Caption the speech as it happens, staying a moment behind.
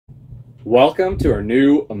Welcome to our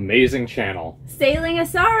new amazing channel. Sailing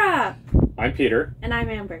Asara! I'm Peter. And I'm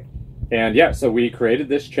Amber. And yeah, so we created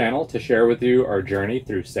this channel to share with you our journey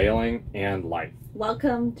through sailing and life.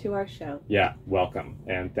 Welcome to our show. Yeah, welcome.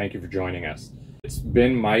 And thank you for joining us. It's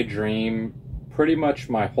been my dream pretty much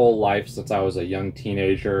my whole life since I was a young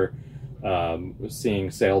teenager,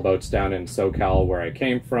 seeing sailboats down in SoCal where I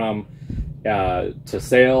came from, to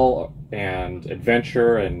sail and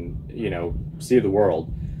adventure and, see the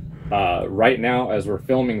world. Right now, as we're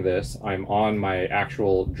filming this, I'm on my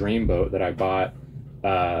actual dream boat that I bought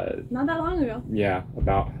not that long ago. Yeah,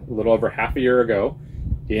 about a little over half a year ago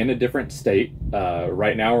in a different state.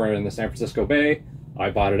 Right now we're in the San Francisco Bay.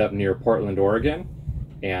 I bought it up near Portland, Oregon.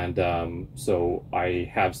 And so I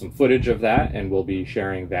have some footage of that, and we'll be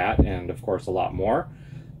sharing that and, of course, a lot more.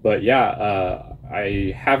 But yeah,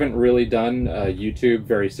 I haven't really done YouTube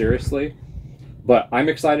very seriously. But I'm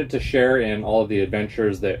excited to share in all of the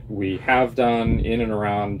adventures that we have done in and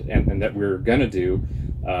around, and that we're going to do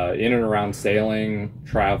in and around sailing,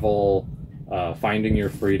 travel, finding your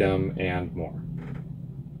freedom, and more.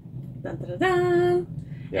 Dun, dun, dun, dun.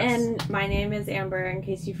 Yes. And my name is Amber, in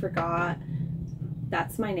case you forgot.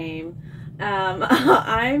 That's my name.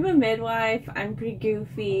 I'm a midwife. I'm pretty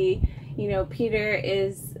goofy. Peter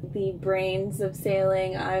is the brains of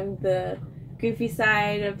sailing. I'm the goofy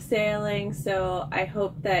side of sailing, so I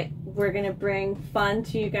hope that we're gonna bring fun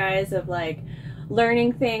to you guys of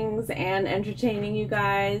learning things and entertaining you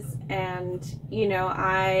guys. And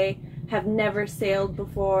I have never sailed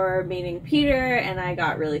before meeting Peter, and I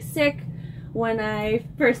got really sick when I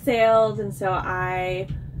first sailed, and so I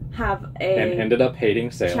have and ended up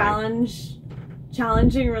hating sailing.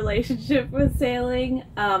 Challenging relationship with sailing,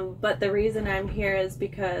 but the reason I'm here is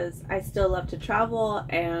because I still love to travel,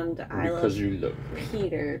 and I love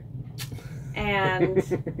Peter, and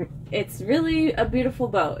it's really a beautiful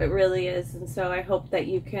boat. It really is. And so I hope that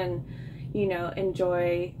you can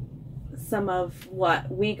enjoy some of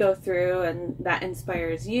what we go through, and that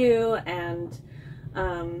inspires you. And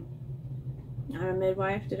I'm a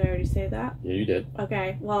midwife. Did I already say that? Yeah, you did.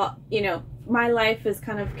 Okay. Well, my life is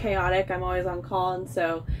kind of chaotic. I'm always on call, and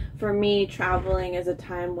so for me, traveling is a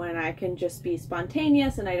time when I can just be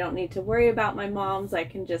spontaneous, and I don't need to worry about my moms. I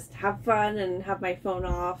can just have fun and have my phone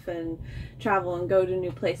off and travel and go to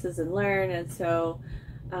new places and learn. And so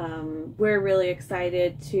we're really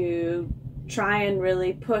excited to try and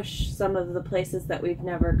really push some of the places that we've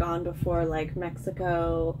never gone before, like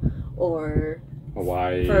Mexico or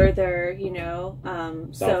Hawaii, further,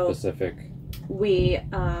 South Pacific. We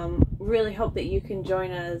really hope that you can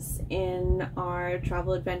join us in our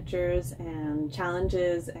travel adventures and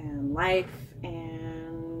challenges and life,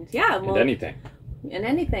 and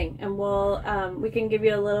anything. And we'll we can give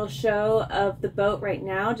you a little show of the boat right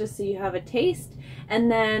now, just so you have a taste.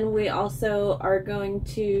 And then we also are going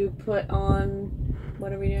to put on,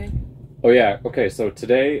 what are we doing? Oh yeah, okay, so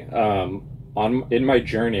today, in my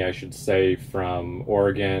journey, I should say, from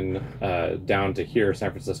Oregon down to here,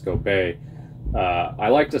 San Francisco Bay, I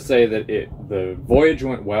like to say that the voyage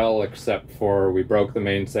went well, except for we broke the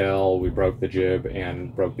mainsail, we broke the jib,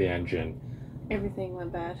 and broke the engine. Everything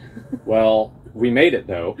went bad. Well, we made it,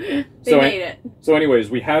 though. Made it. So anyways,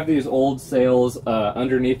 we have these old sails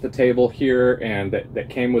underneath the table here, and that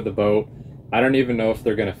came with the boat. I don't even know if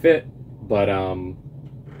they're going to fit, but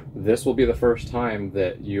this will be the first time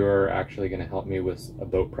that you're actually going to help me with a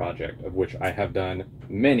boat project, of which I have done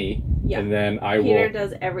many. Yeah. And then Peter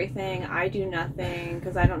does everything. I do nothing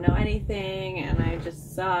because I don't know anything, and I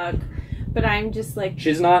just suck. But I'm just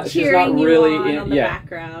she's not really in the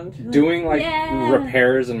background. Doing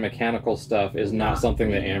repairs and mechanical stuff is not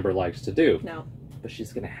something that Amber likes to do. No. But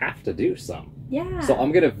she's going to have to do some. Yeah. So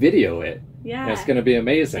I'm going to video it. Yeah. And it's going to be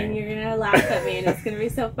amazing. And you're going to laugh at me, and it's going to be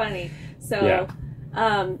so funny. So yeah.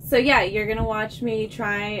 You're gonna watch me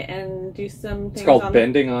try and do some things. It's called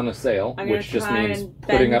bending on a sail, which just means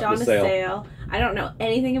putting up the sail. I don't know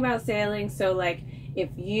anything about sailing, so if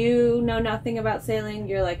you know nothing about sailing,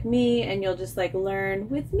 you're like me, and you'll just learn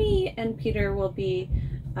with me. And Peter will be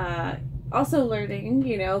also learning,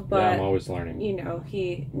 but yeah, I'm always learning.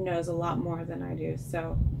 He knows a lot more than I do,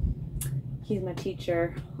 so he's my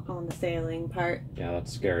teacher on the sailing part. Yeah,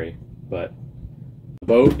 that's scary, but. The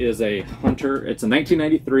boat is a Hunter. It's a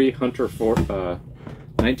 1993 Hunter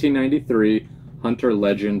 1993 Hunter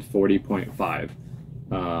Legend 40.5.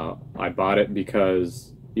 I bought it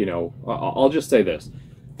because I'll just say this: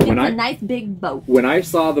 it's a nice big boat. When I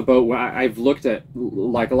saw the boat, I've looked at,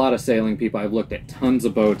 like a lot of sailing people, I've looked at tons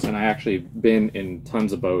of boats, and I actually been in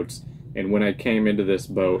tons of boats. And when I came into this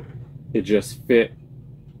boat, it just fit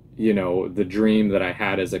you know, the dream that I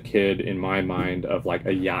had as a kid in my mind of like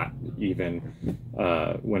a yacht. Even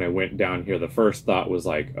when I went down here, the first thought was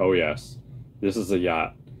like, oh yes, this is a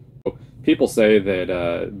yacht. People say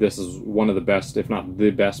that this is one of the best, if not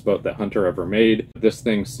the best boat that Hunter ever made. This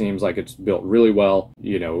thing seems like it's built really well.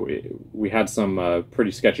 You know, we had some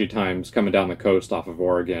pretty sketchy times coming down the coast off of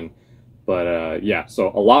Oregon. But yeah,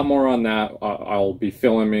 so a lot more on that. I'll be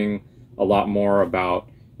filming a lot more about,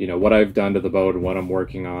 you know, what I've done to the boat and what I'm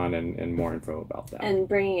working on, and more info about that. And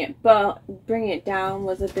bringing it down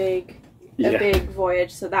was a big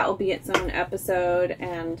voyage, so that will be its own episode.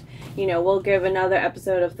 And you know, we'll give another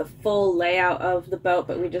episode of the full layout of the boat,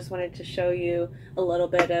 but we just wanted to show you a little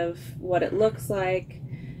bit of what it looks like.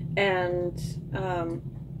 And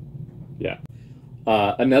yeah,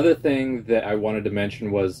 another thing that I wanted to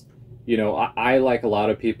mention was, you know, I like a lot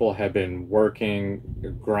of people have been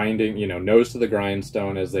working, grinding, you know, nose to the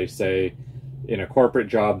grindstone, as they say, in a corporate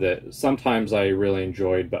job that sometimes I really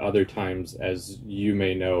enjoyed, but other times, as you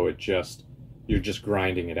may know, you're just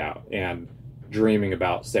grinding it out and dreaming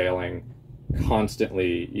about sailing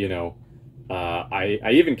constantly. You know, I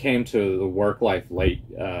even came to the work life late,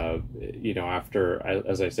 you know, after,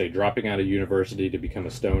 as I say, dropping out of university to become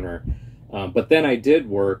a stoner. But then I did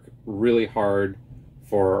work really hard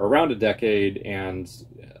for around a decade, and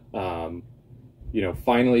you know,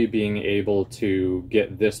 finally being able to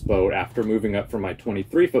get this boat after moving up from my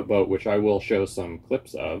 23-foot boat, which I will show some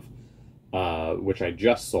clips of, which I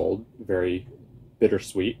just sold. Very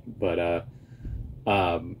bittersweet, but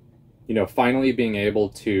you know, finally being able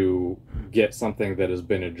to get something that has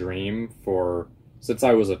been a dream since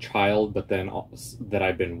I was a child, but then that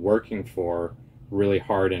I've been working for really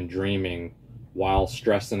hard and dreaming while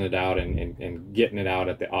stressing it out and getting it out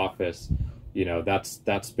at the office. You know,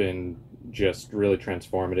 that's been just really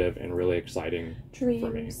transformative and really exciting for me.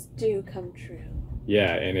 dreams do come true.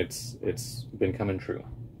 Yeah, and it's been coming true,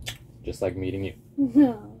 just like meeting you.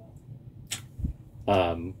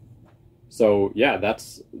 So yeah,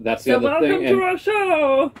 that's the other thing. Welcome to our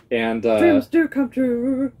show. And Dreams do come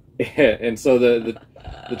true. and so the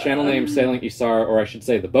channel name Sailing Isara, or I should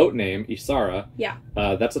say the boat name Isara. Yeah.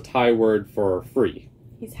 That's a Thai word for free.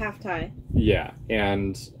 He's half Thai. Yeah,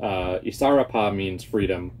 and Isarapa means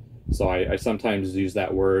freedom. So I sometimes use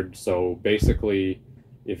that word. So basically,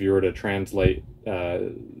 if you were to translate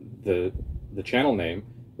the channel name,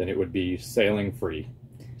 then it would be sailing free.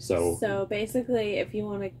 So basically, if you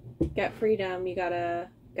want to get freedom, you gotta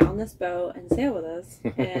get on this boat and sail with us,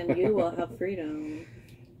 and you will have freedom.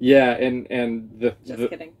 Yeah, and Just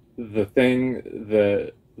kidding. The thing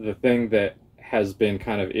that has been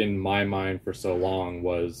kind of in my mind for so long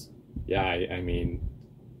was, yeah, I mean,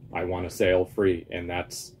 I want to sail free, and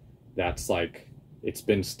that's like, it's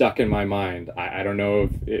been stuck in my mind. I don't know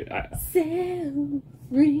if sail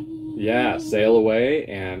free. Yeah, sail away,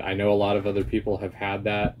 and I know a lot of other people have had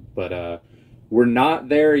that, but we're not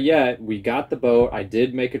there yet. We got the boat. I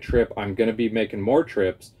did make a trip. I'm going to be making more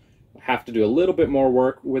trips. Have to do a little bit more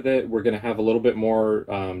work with it. We're going to have a little bit more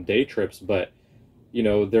day trips, but you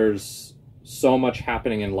know, there's so much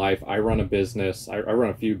happening in life. I run a business. I run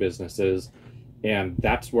a few businesses, and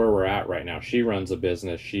that's where we're at right now. She runs a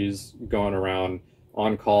business. She's going around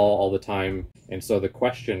on call all the time, and so the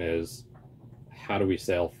question is, how do we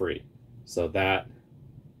sail free? So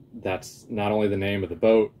that's not only the name of the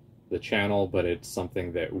boat, the channel, but it's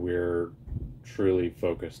something that we're truly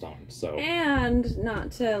focused on. So, and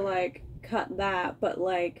not to like cut that, but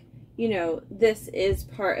like, you know, this is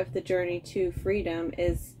part of the journey to freedom,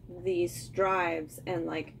 is these strives, and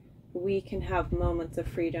like we can have moments of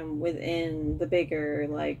freedom within the bigger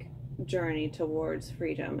like journey towards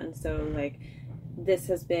freedom. And so like this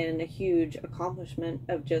has been a huge accomplishment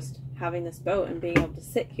of just having this boat and being able to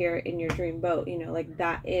sit here in your dream boat. You know, like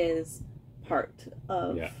that is part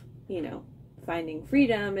of you know, finding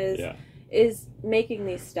freedom is making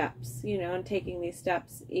these steps, you know, and taking these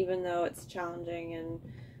steps even though it's challenging and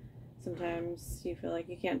sometimes you feel like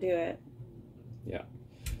you can't do it. Yeah.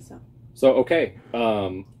 So okay,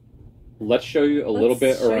 let's show you a little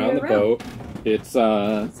bit around the boat. It's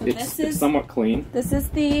somewhat clean. This is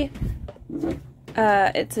the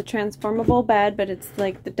it's a transformable bed, but it's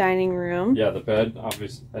like the dining room. Yeah, the bed,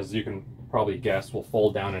 obviously, as you can probably guess, will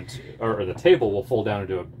fold down into, or the table will fold down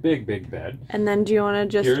into a big bed. And then do you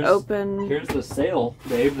want to just open? Here's the sail,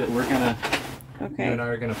 Dave, that we're gonna, you and I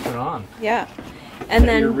are gonna put on. Yeah. And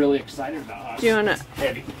then you're really excited about. Do you want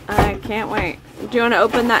to? I can't wait. Do you want to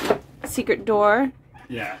open that secret door?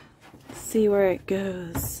 Yeah. See where it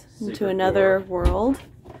goes into another world.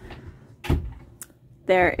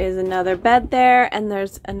 there is another bed there, and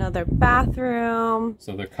there's another bathroom.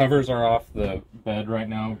 So the covers are off the bed right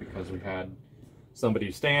now because we had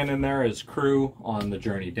somebody staying in there as crew on the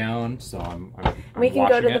journey down. So I'm we can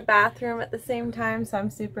go to it. the bathroom at the same time, so I'm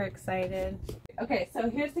super excited. Okay, so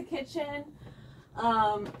here's the kitchen.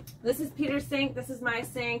 This is Peter's sink, this is my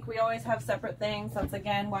sink. We always have separate things. That's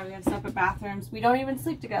again why we have separate bathrooms. We don't even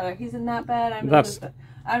sleep together. He's in that bed, I'm in this bed.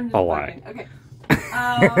 I'm just a lie. Okay.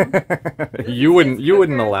 You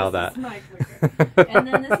wouldn't allow that. This is my cooker. And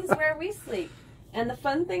then this is where we sleep. And the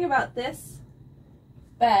fun thing about this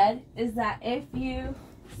bed is that if you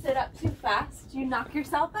sit up too fast, you knock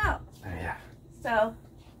yourself out. Oh, yeah. So,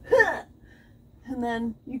 and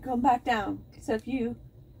then you come back down. So if you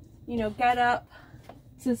get up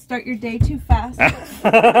to start your day too fast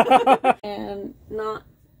and not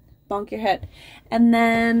bonk your head. And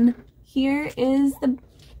then here is the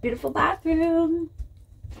beautiful bathroom.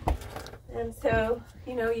 And so,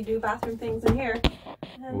 you do bathroom things in here.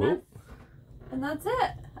 And that's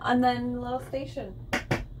it. And then a little station.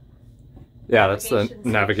 Yeah, that's the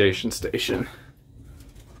navigation station.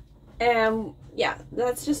 And yeah,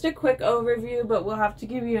 that's just a quick overview, but we'll have to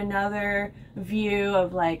give you another view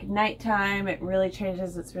of like nighttime. It really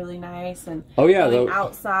changes. It's really nice. And going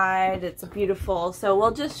outside, it's beautiful. So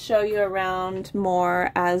we'll just show you around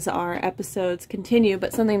more as our episodes continue.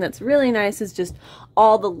 But something that's really nice is just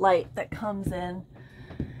all the light that comes in.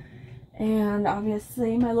 And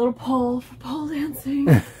obviously my little pole for pole dancing.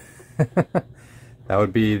 That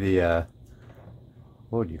would be the,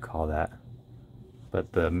 what would you call that?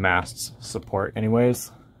 But the mast's support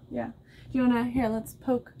anyways. Yeah. Do you wanna, here, let's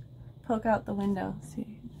poke out the window,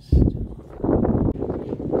 see.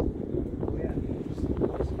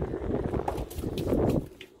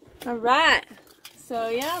 All right. So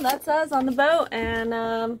yeah, that's us on the boat,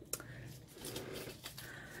 and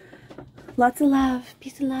lots of love,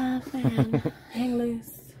 peace of love, and hang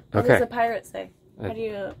loose. What does a pirate say? How do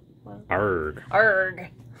you? Arg.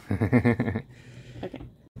 Arg. Okay.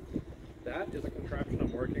 That is a contraption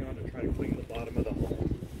I'm working on to try to clean the bottom of the hull.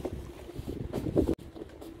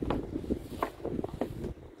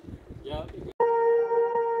 Yeah.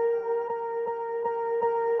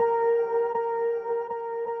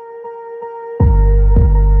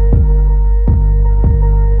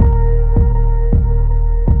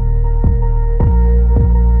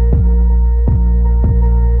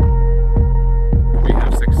 We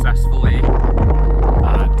have successfully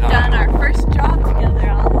done our first job together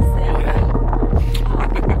on the sail.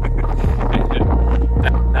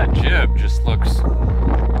 That jib just looks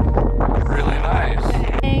really nice.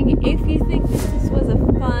 If you think this was a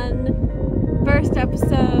fun first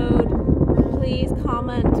episode, please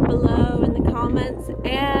comment below in the comments.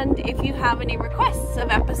 And if you have any requests of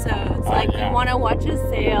episodes, like you want to watch us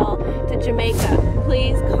sail to Jamaica,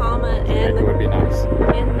 please comment Jamaica would be nice.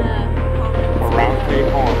 in the comments. Or Round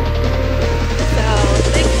Cape Horn.